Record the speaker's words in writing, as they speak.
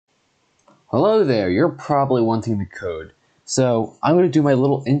Hello there, you're probably wanting the code. So I'm going to do my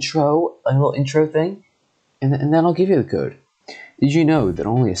little intro thing, and then I'll give you the code. Did you know that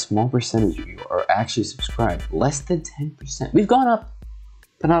only a small percentage of you are actually subscribed? Less than 10%. We've gone up,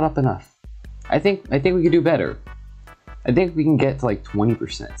 but not up enough. I think we could do better. I think we can get to like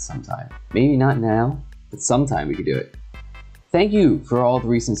 20% sometime. Maybe not now, but sometime we could do it. Thank you for all the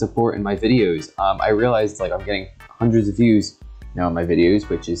recent support in my videos. I realized like I'm getting hundreds of views now on my videos,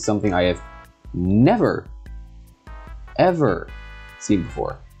 which is something I have never, ever seen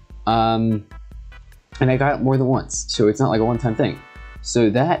before. And I got it more than once, so it's not like a one-time thing. So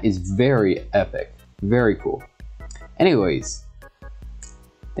that is very epic, very cool. Anyways,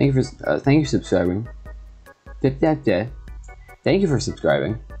 thank you for subscribing. Thank you for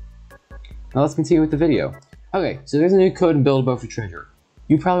subscribing. Now let's continue with the video. Okay, so there's a new code in 𝓢𝓞𝓒𝓘𝓐𝓛.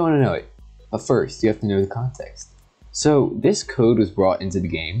 You probably want to know it, but first you have to know the context. So this code was brought into the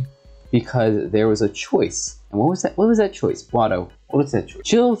game because there was a choice. And what was that? What was that choice? Watto, what was that choice?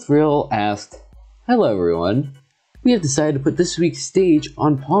 𝓛𝓘𝓏𝓚 asked, "Hello everyone. We have decided to put this week's stage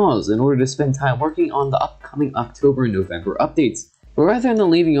on pause in order to spend time working on the upcoming October and November updates. But rather than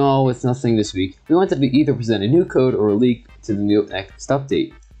leaving all with nothing this week, we wanted to either present a new code or a leak to the next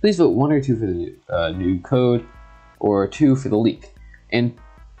update. Please vote 1 or 2 for the new code, or 2 for the leak." And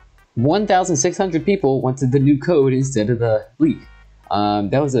 1,600 people wanted the new code instead of the leak.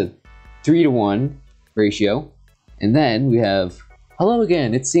 That was a 3-to-1 ratio. And then we have, "Hello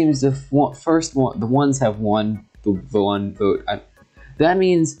again. It seems the ones have won the one vote." That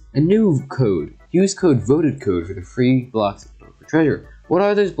means a new code. Use code voted code for the free blocks for treasure. What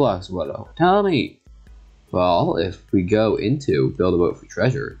are those blocks, Watto? Tell me. Well, if we go into build a boat for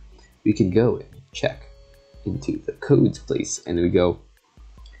treasure, we can go and check into the codes place, and we go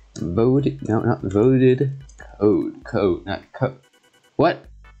voted, no, not voted, code, not code. What?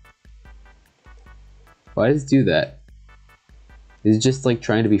 Why does it do that? Is it just like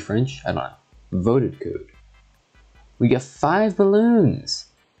trying to be French? I don't know. Voted code. We get 5 balloons.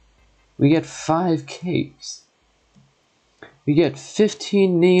 We get 5 cakes. We get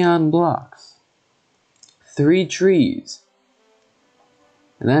 15 neon blocks. 3 trees.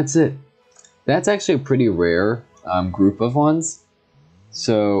 And that's it. That's actually a pretty rare group of ones.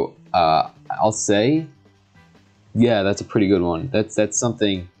 So I'll say, yeah, that's a pretty good one. That's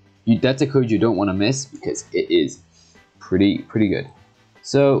something. That's a code you don't want to miss because it is pretty good.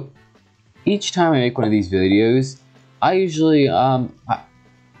 So each time I make one of these videos, I usually I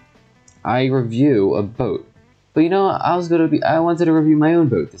review a boat. But you know, I wanted to review my own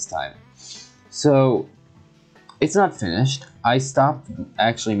boat this time. So it's not finished. I stopped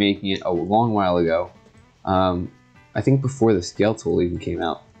actually making it a long while ago. I think before the scale tool even came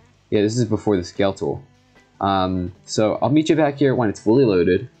out. Yeah, this is before the scale tool. So I'll meet you back here when it's fully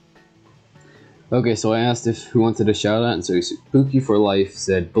loaded. Okay, so I asked who wanted a shout out, and so Spooky for Life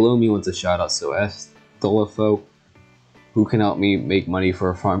said below me wants a shout out. So 𝓛𝓘𝓏𝓚, who can help me make money for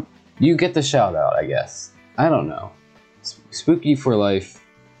a farm. You get the shout out, I guess. I don't know. Spooky for Life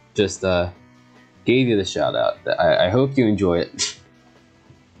just gave you the shout out. I hope you enjoy it.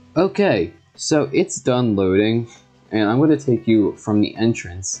 Okay, so it's done loading, and I'm going to take you from the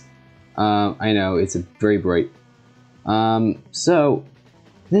entrance. I know it's very bright. So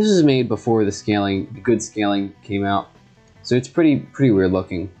this was made before the good scaling came out, so it's pretty weird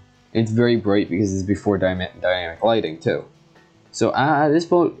looking. It's very bright because it's before dynamic lighting too. So this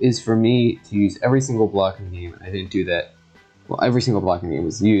boat is for me to use every single block in the game. I didn't do that. Well, every single block in the game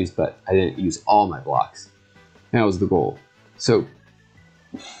was used, but I didn't use all my blocks. That was the goal. So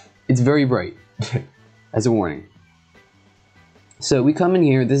it's very bright, as a warning. So we come in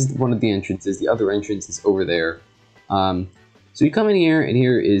here. This is one of the entrances. The other entrance is over there. So we come in here, and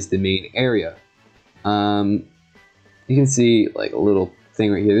here is the main area. You can see like a little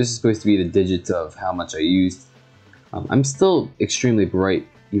thing right here. This is supposed to be the digits of how much I used. I'm still extremely bright,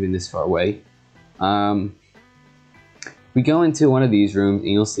 even this far away. We go into one of these rooms,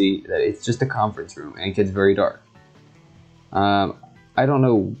 and you'll see that it's just a conference room, and it gets very dark. I don't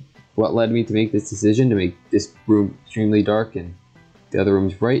know what led me to make this decision to make this room extremely dark and the other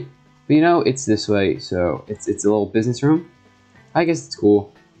room's bright. But you know, it's this way, so it's a little business room. I guess it's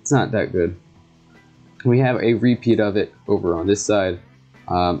cool. It's not that good. We have a repeat of it over on this side.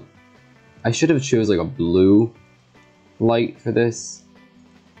 I should have chose like a blue light for this.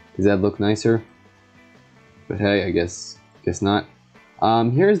 Does that look nicer? But hey, I guess not.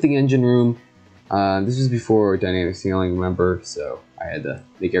 Here's the engine room. This was before dynamic scaling, remember, so I had to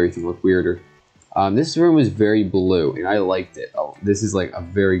make everything look weirder. This room is very blue, and I liked it. Oh, this is like a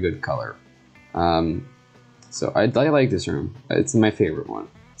very good color. So I like this room. It's my favorite one.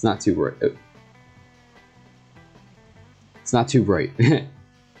 It's not too bright. It's not too bright. We're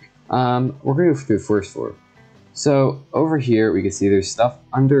gonna go through the first floor. So over here we can see there's stuff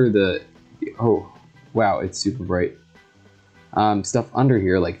under the, oh wow, it's super bright. Stuff under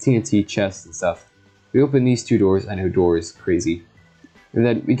here like TNT chests and stuff. We open these two doors. I know doors crazy. And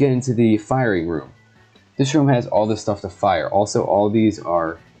then we get into the firing room. This room has all the stuff to fire. Also, all these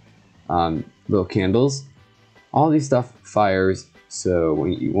are little candles. All these stuff fires, so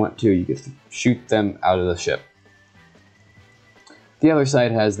when you want to, you get to shoot them out of the ship. The other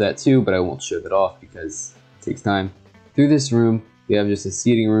side has that too, but I won't show that off because it takes time. Through this room, we have just a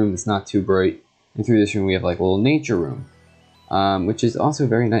seating room that's not too bright. And through this room, we have like a little nature room, which is also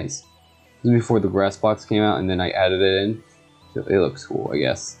very nice. This is before the grass box came out, and then I added it in. So it looks cool, I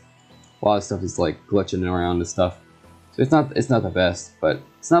guess. A lot of stuff is like glitching around and stuff. So it's not the best, but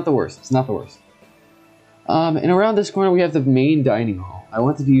it's not the worst. It's not the worst. And around this corner we have the main dining hall. I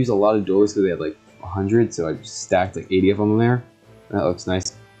wanted to use a lot of doors because they had like 100, so I just stacked like 80 of them in there. That looks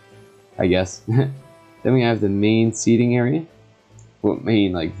nice, I guess. Then we have the main seating area. Well,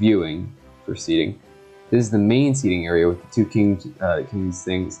 main like viewing for seating. This is the main seating area with the two kings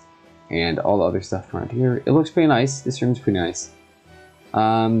things and all the other stuff around here. It looks pretty nice. This room's pretty nice.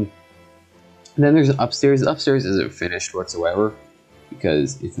 Then there's an upstairs. The upstairs isn't finished whatsoever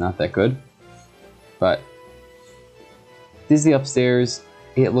because it's not that good. But this is the upstairs.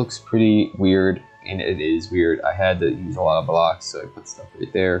 It looks pretty weird, and it is weird. I had to use a lot of blocks, so I put stuff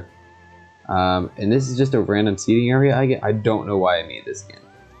right there. And this is just a random seating area. I don't know why I made this again.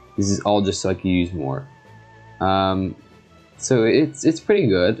 This is all just so I can use more. So it's pretty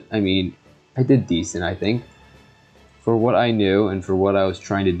good. I mean, I did decent, I think. For what I knew and for what I was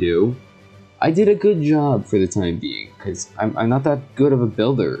trying to do, I did a good job for the time being, because I'm not that good of a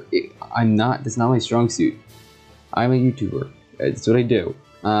builder. That's not my strong suit. I'm a YouTuber. That's what I do.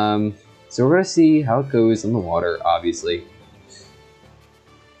 So we're gonna see how it goes on the water, obviously.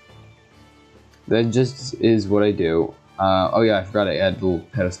 That just is what I do. Oh yeah, I forgot to add little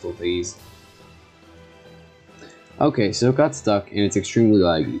pedestal thingies. Okay, so it got stuck and it's extremely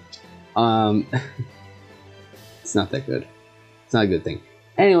laggy. It's not that good. It's not a good thing.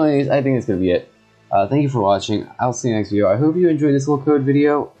 Anyways, I think that's gonna be it. Thank you for watching. I'll see you next video. I hope you enjoyed this little code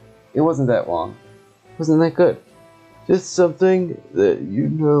video. It wasn't that long. It wasn't that good. Just something that you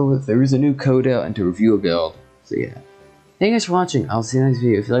know if there is a new code out and to review a build. So yeah. Thank you guys for watching. I'll see you next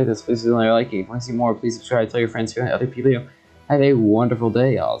video. If you like this, please do like it. If you want to see more, please subscribe. Tell your friends, share other people. Have a wonderful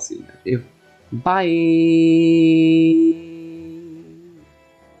day. I'll see you next video. Bye.